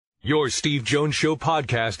Your Steve Jones Show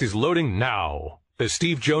podcast is loading now. The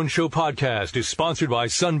Steve Jones Show podcast is sponsored by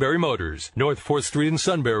Sunbury Motors, North 4th Street in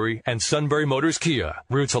Sunbury, and Sunbury Motors Kia,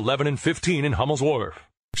 routes 11 and 15 in Hummel's Wharf.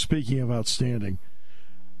 Speaking of outstanding,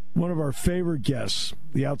 one of our favorite guests,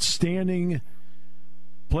 the outstanding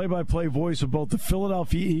play-by-play voice of both the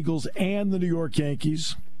Philadelphia Eagles and the New York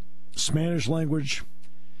Yankees, Spanish language,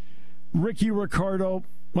 Ricky Ricardo.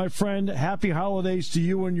 My friend, happy holidays to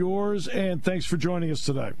you and yours, and thanks for joining us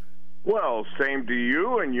today. Well, same to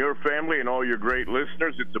you and your family and all your great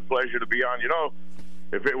listeners. It's a pleasure to be on. You know,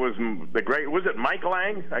 if it was the great, was it Mike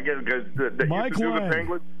Lang? I guess that Mike used to do Lang. the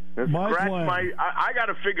Penguins. Mike Scratch Lang. I got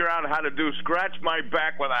to figure out how to do scratch my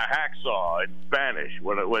back with a hacksaw in Spanish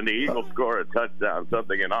when the Eagles score a touchdown,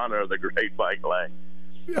 something in honor of the great Mike Lang.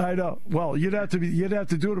 I know. Well, you'd have to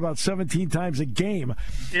do it about 17 times a game.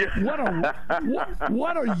 Yeah.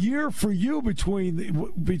 What a year for you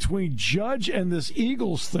between Judge and this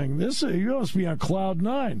Eagles thing. You must be on cloud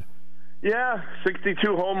nine. Yeah,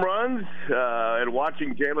 62 home runs, and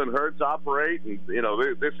watching Jalen Hurts operate, and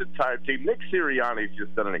this entire team. Nick Sirianni's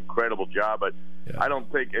just done an incredible job. But I don't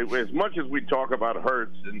think, as much as we talk about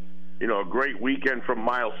Hurts and a great weekend from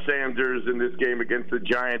Miles Sanders in this game against the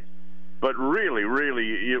Giants. But really,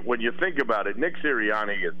 when you think about it, Nick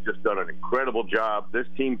Sirianni has just done an incredible job. This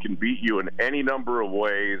team can beat you in any number of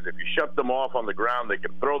ways. If you shut them off on the ground, they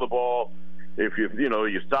can throw the ball. If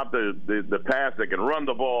you stop the pass, they can run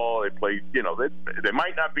the ball. They play. They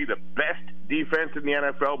might not be the best defense in the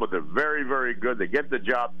NFL, but they're very, very good. They get the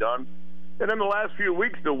job done. And in the last few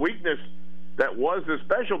weeks, the weakness that was the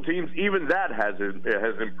special teams, even that has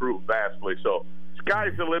improved vastly. So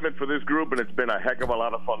sky's the limit for this group, and it's been a heck of a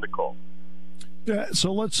lot of fun to call. Yeah,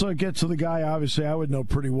 so let's get to the guy obviously I would know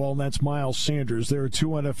pretty well, and that's Miles Sanders. There are two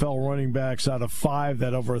NFL running backs out of five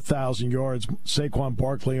that over 1,000 yards, Saquon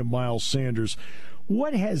Barkley and Miles Sanders.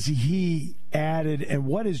 What has he added, and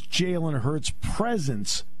what has Jalen Hurts'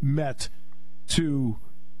 presence meant to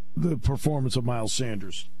the performance of Miles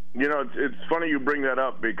Sanders? It's funny you bring that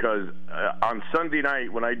up because on Sunday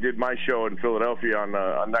night when I did my show in Philadelphia on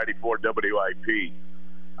 94 WIP,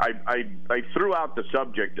 I threw out the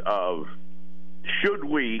subject of should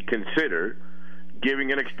we consider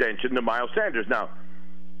giving an extension to Miles Sanders. Now,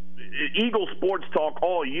 Eagle Sports Talk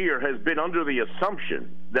all year has been under the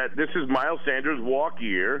assumption that this is Miles Sanders' walk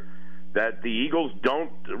year, that the Eagles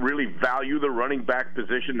don't really value the running back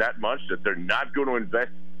position that much, that they're not going to invest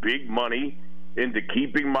big money into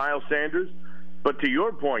keeping Miles Sanders. But to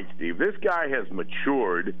your point, Steve, this guy has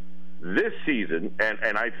matured this season,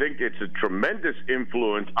 and I think it's a tremendous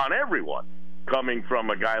influence on everyone coming from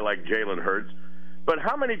a guy like Jalen Hurts. But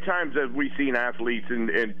how many times have we seen athletes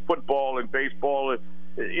in football and baseball,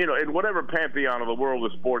 in whatever pantheon of the world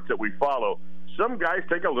of sports that we follow, some guys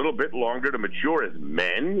take a little bit longer to mature as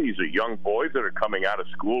men. These are young boys that are coming out of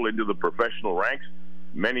school into the professional ranks,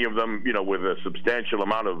 many of them, with a substantial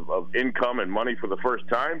amount of income and money for the first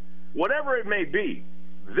time. Whatever it may be,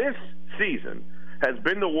 this season has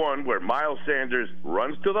been the one where Miles Sanders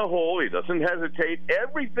runs to the hole. He doesn't hesitate.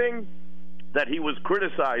 Everything that he was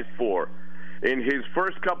criticized for in his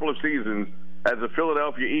first couple of seasons as a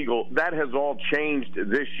Philadelphia Eagle, that has all changed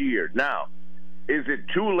this year. Now, is it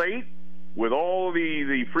too late with all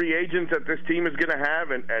the free agents that this team is going to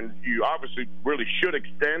have? And you obviously really should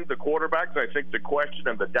extend the quarterbacks. I think the question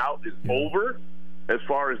and the doubt is over as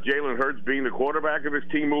far as Jalen Hurts being the quarterback of his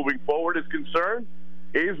team moving forward is concerned.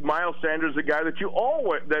 Is Miles Sanders a guy that you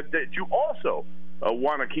also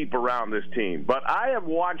want to keep around this team? But I have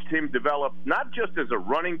watched him develop not just as a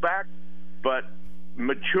running back, but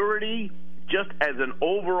maturity just as an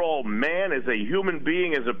overall man, as a human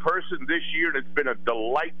being, as a person this year, and it's been a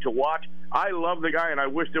delight to watch. I love the guy, and I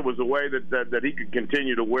wish there was a way that he could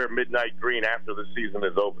continue to wear midnight green after the season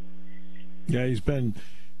is over. Yeah,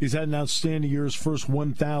 he's had an outstanding year, his first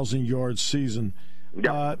 1,000-yard season.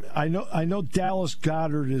 Yeah. I know Dallas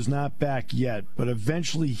Goedert is not back yet, but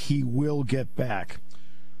eventually he will get back.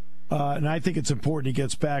 And I think it's important he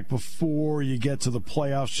gets back before you get to the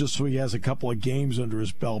playoffs, just so he has a couple of games under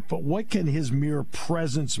his belt. But what can his mere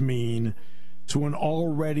presence mean to an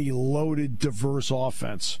already loaded, diverse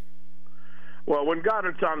offense? Well, when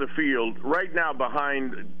Goddard's on the field, right now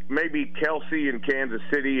behind maybe Kelsey in Kansas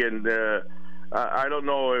City, and I don't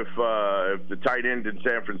know if the tight end in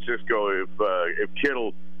San Francisco, if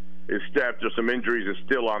Kittle is stepped or some injuries is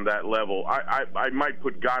still on that level. I might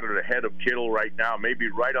put Goddard ahead of Kittle right now, maybe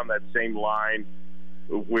right on that same line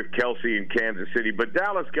with Kelsey in Kansas City. But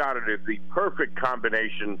Dallas Goedert is the perfect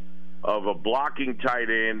combination of a blocking tight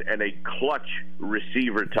end and a clutch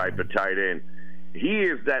receiver type of tight end. He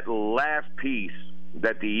is that last piece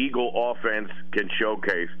that the Eagle offense can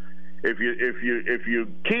showcase. if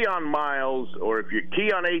you key on Miles, or if you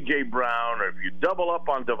key on A.J. Brown, or if you double up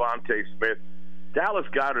on Devontae Smith, Dallas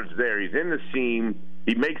Goedert's there. He's in the seam.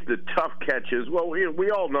 He makes the tough catches. Well,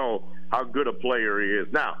 we all know how good a player he is.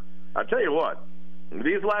 Now, I'll tell you what,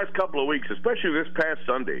 these last couple of weeks, especially this past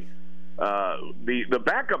Sunday, the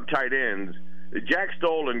backup tight ends, Jack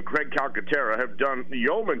Stoll and Craig Calcaterra, have done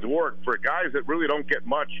yeoman's work for guys that really don't get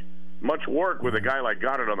much work with a guy like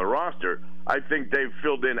Goedert on the roster. I think they've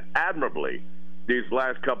filled in admirably these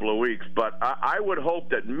last couple of weeks. But I would hope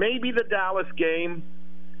that maybe the Dallas game,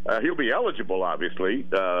 he'll be eligible, obviously,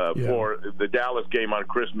 for the Dallas game on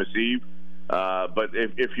Christmas Eve. But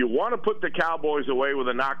if you want to put the Cowboys away with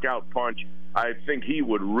a knockout punch, I think he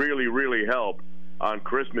would really, really help on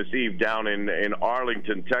Christmas Eve down in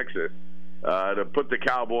Arlington, Texas, to put the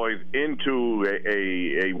Cowboys into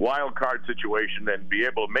a wild card situation and be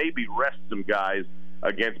able to maybe rest some guys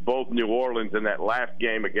against both New Orleans in that last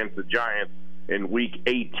game against the Giants in Week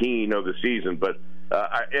 18 of the season. But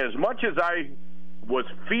as much as I was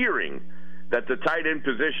fearing that the tight end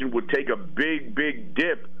position would take a big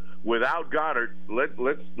dip without Goedert,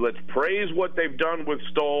 let's praise what they've done with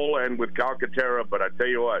Stoll and with Calcaterra. But I tell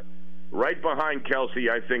you what, right behind Kelsey,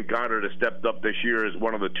 I think Goedert has stepped up this year as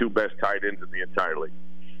one of the two best tight ends in the entire league.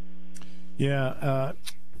 Yeah,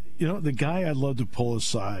 the guy I'd love to pull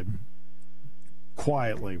aside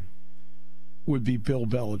quietly would be Bill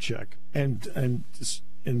Belichick, and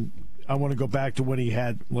I want to go back to when he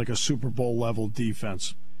had like a Super Bowl level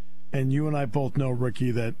defense, and you and I both know,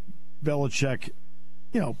 Ricky, that Belichick,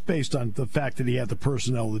 based on the fact that he had the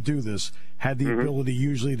personnel to do this, had the ability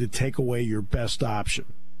usually to take away your best option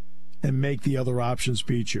and make the other options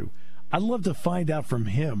beat you. I'd love to find out from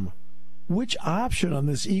him, which option on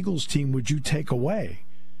this Eagles team would you take away?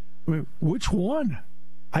 I mean, which one?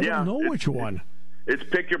 I don't know which one. It's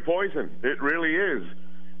pick your poison. It really is.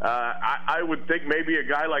 I would think maybe a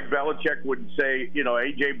guy like Belichick would say,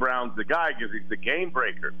 A.J. Brown's the guy because he's the game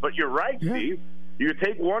breaker. But you're right, Steve. You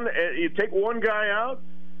take one guy out,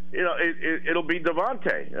 it'll be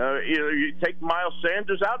Devontae. You take Miles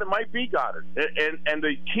Sanders out, it might be Goedert. And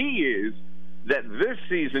the key is that this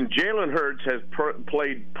season Jalen Hurts has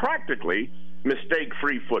played practically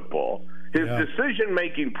mistake-free football. His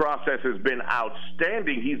decision-making process has been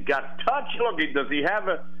outstanding. He's got touch. Look, does he have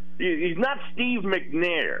he's not Steve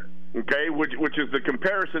McNair, okay, which is the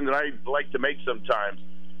comparison that I like to make sometimes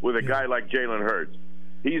with a guy like Jalen Hurts.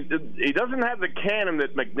 He doesn't have the cannon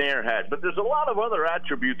that McNair had, but there's a lot of other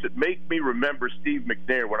attributes that make me remember Steve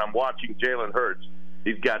McNair when I'm watching Jalen Hurts.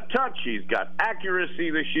 He's got touch, he's got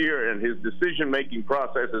accuracy this year, and his decision-making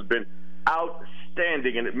process has been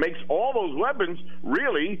outstanding. And it makes all those weapons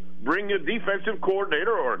really bring a defensive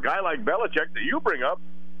coordinator or a guy like Belichick that you bring up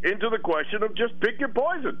into the question of just pick your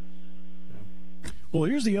poison. Well,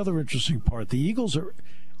 here's the other interesting part. The Eagles are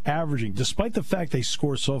averaging, despite the fact they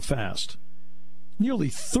score so fast, nearly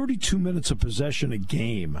 32 minutes of possession a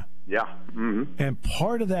game. Yeah. Mm-hmm. And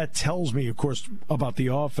part of that tells me, of course, about the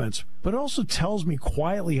offense, but it also tells me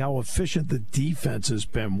quietly how efficient the defense has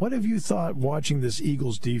been. What have you thought watching this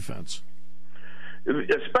Eagles defense?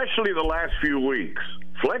 Especially the last few weeks.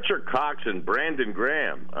 Fletcher Cox and Brandon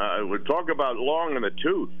Graham. We talk about long in the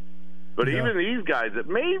tooth. But even these guys that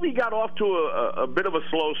maybe got off to a bit of a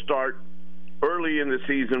slow start early in the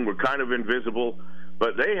season were kind of invisible,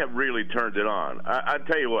 but they have really turned it on. I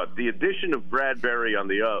tell you what, the addition of Bradbury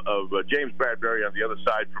James Bradbury on the other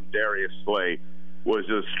side from Darius Slay was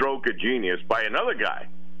a stroke of genius by another guy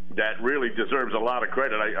that really deserves a lot of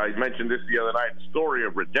credit. I mentioned this the other night, the story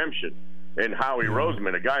of redemption, and Howie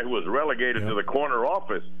Roseman, a guy who was relegated to the corner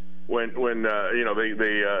office when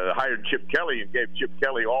they hired Chip Kelly and gave Chip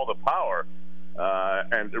Kelly all the power,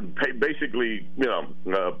 and basically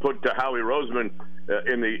put Howie Roseman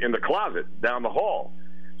in the closet down the hall.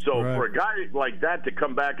 So for a guy like that to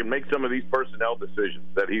come back and make some of these personnel decisions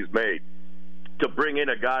that he's made, to bring in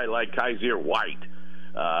a guy like Kaiser White,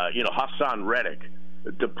 Hassan Reddick,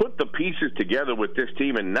 to put the pieces together with this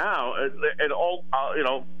team, and now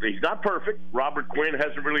he's not perfect. Robert Quinn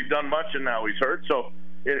hasn't really done much, and now he's hurt. So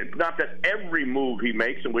it's not that every move he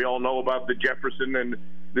makes, and we all know about the Jefferson and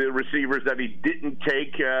the receivers that he didn't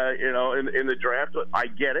take, in the draft. I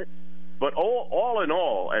get it. But all in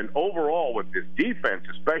all, and overall with this defense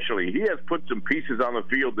especially, he has put some pieces on the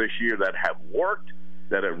field this year that have worked,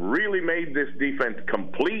 that have really made this defense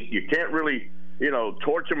complete. You can't really,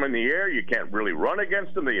 torch them in the air. You can't really run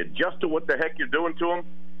against them. They adjust to what the heck you're doing to them.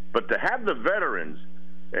 But to have the veterans,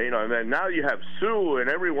 and then now you have Sue and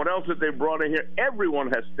everyone else that they brought in here, everyone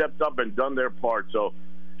has stepped up and done their part. So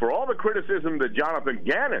for all the criticism that Jonathan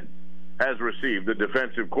Gannon has received, the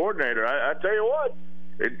defensive coordinator, I tell you what,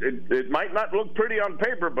 It might not look pretty on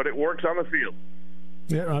paper, but it works on the field.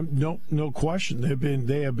 Yeah, no question.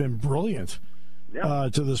 They have been brilliant to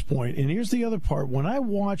this point. And here's the other part: when I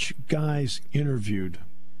watch guys interviewed,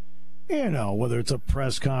 whether it's a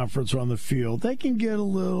press conference or on the field, they can get a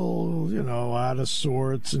little, out of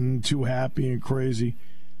sorts and too happy and crazy.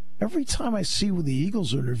 Every time I see with the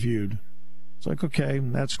Eagles interviewed, it's like, okay,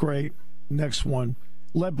 that's great. Next one,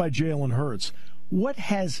 led by Jalen Hurts. What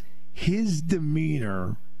has his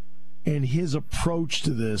demeanor and his approach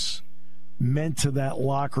to this meant to that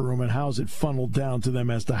locker room, and how's it funneled down to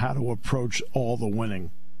them as to how to approach all the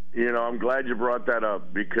winning? I'm glad you brought that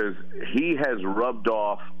up, because he has rubbed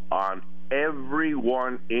off on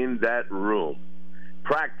everyone in that room.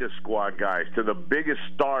 Practice squad guys to the biggest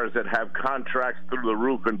stars that have contracts through the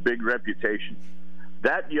roof and big reputations.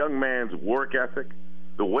 That young man's work ethic,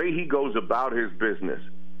 the way he goes about his business,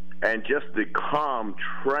 and just the calm,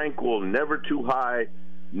 tranquil, never too high,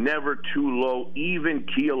 never too low, even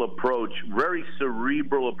keel approach, very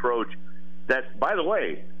cerebral approach that, by the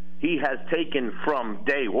way, he has taken from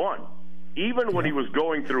day one. Even when he was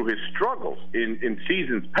going through his struggles in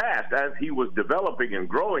seasons past, as he was developing and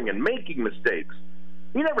growing and making mistakes,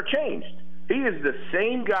 he never changed. He is the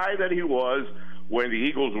same guy that he was when the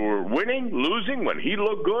Eagles were winning, losing, when he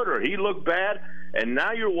looked good or he looked bad, and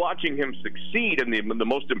now you're watching him succeed. And the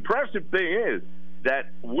most impressive thing is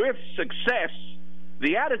that with success,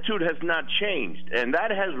 the attitude has not changed, and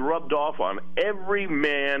that has rubbed off on every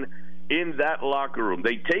man in that locker room.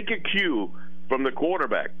 They take a cue from the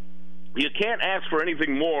quarterback. You can't ask for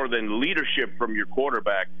anything more than leadership from your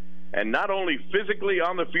quarterback, and not only physically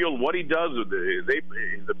on the field, what he does with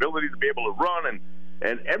his ability to be able to run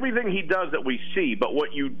and everything he does that we see. But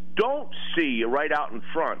what you don't see right out in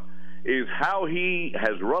front is how he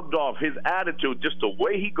has rubbed off his attitude. Just the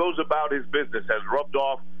way he goes about his business has rubbed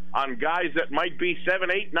off on guys that might be 7,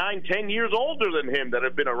 8, 9, 10 years older than him that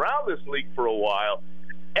have been around this league for a while.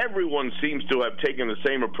 Everyone seems to have taken the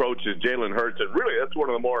same approach as Jalen Hurts, and really that's one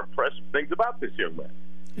of the more impressive things about this young man.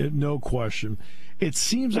 No question. It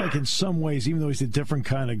seems like in some ways, even though he's a different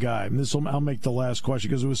kind of guy, and I'll make the last question,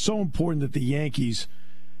 because it was so important that the Yankees,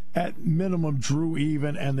 at minimum, drew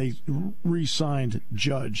even, and they re-signed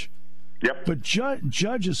Judge. Yep. But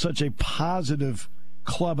Judge is such a positive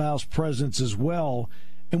clubhouse presence as well,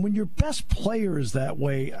 and when your best player is that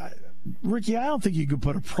way, Ricky, I don't think you could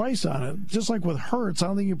put a price on it. Just like with Hurts, I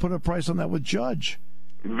don't think you put a price on that with Judge.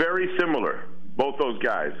 Very similar, both those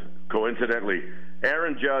guys, coincidentally.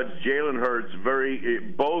 Aaron Judge, Jalen Hurts,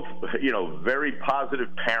 both very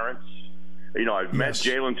positive parents. I've met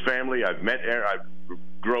Jalen's family. I've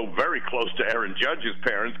grown very close to Aaron Judge's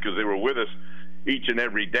parents because they were with us each and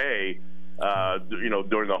every day,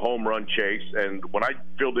 during the home run chase. And when I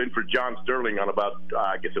filled in for John Sterling on about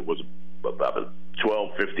 12,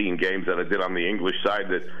 15 games that I did on the English side,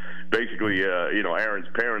 that basically, Aaron's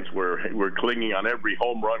parents were clinging on every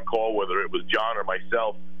home run call, whether it was John or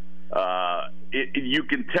myself. You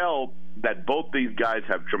can tell that both these guys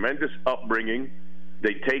have tremendous upbringing.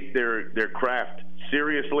 They take their craft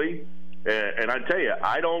seriously. And I tell you,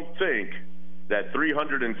 I don't think that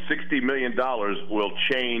 $360 million will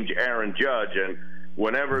change Aaron Judge. And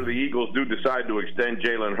whenever the Eagles do decide to extend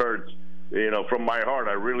Jalen Hurts, from my heart,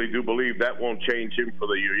 I really do believe that won't change him for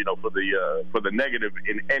the negative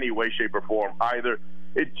in any way, shape, or form either.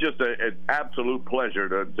 It's just an absolute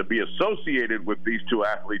pleasure to be associated with these two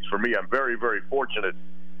athletes. For me, I'm very, very fortunate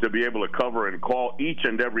to be able to cover and call each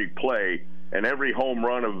and every play and every home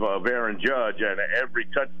run of Aaron Judge and every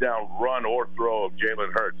touchdown run or throw of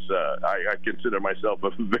Jalen Hurts. I consider myself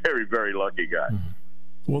a very, very lucky guy.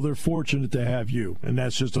 Well, they're fortunate to have you, and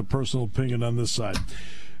that's just a personal opinion on this side.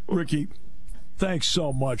 Ricky, thanks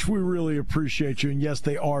so much. We really appreciate you, and yes,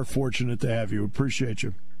 they are fortunate to have you. Appreciate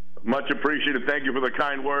you. Much appreciated. Thank you for the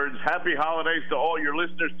kind words. Happy holidays to all your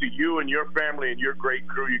listeners, to you and your family and your great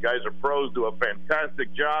crew. You guys are pros, do a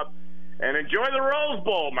fantastic job. And enjoy the Rose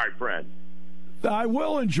Bowl, my friend. I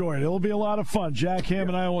will enjoy it. It'll be a lot of fun. Jack Ham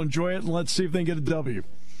and I will enjoy it, and let's see if they can get a W.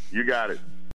 You got it.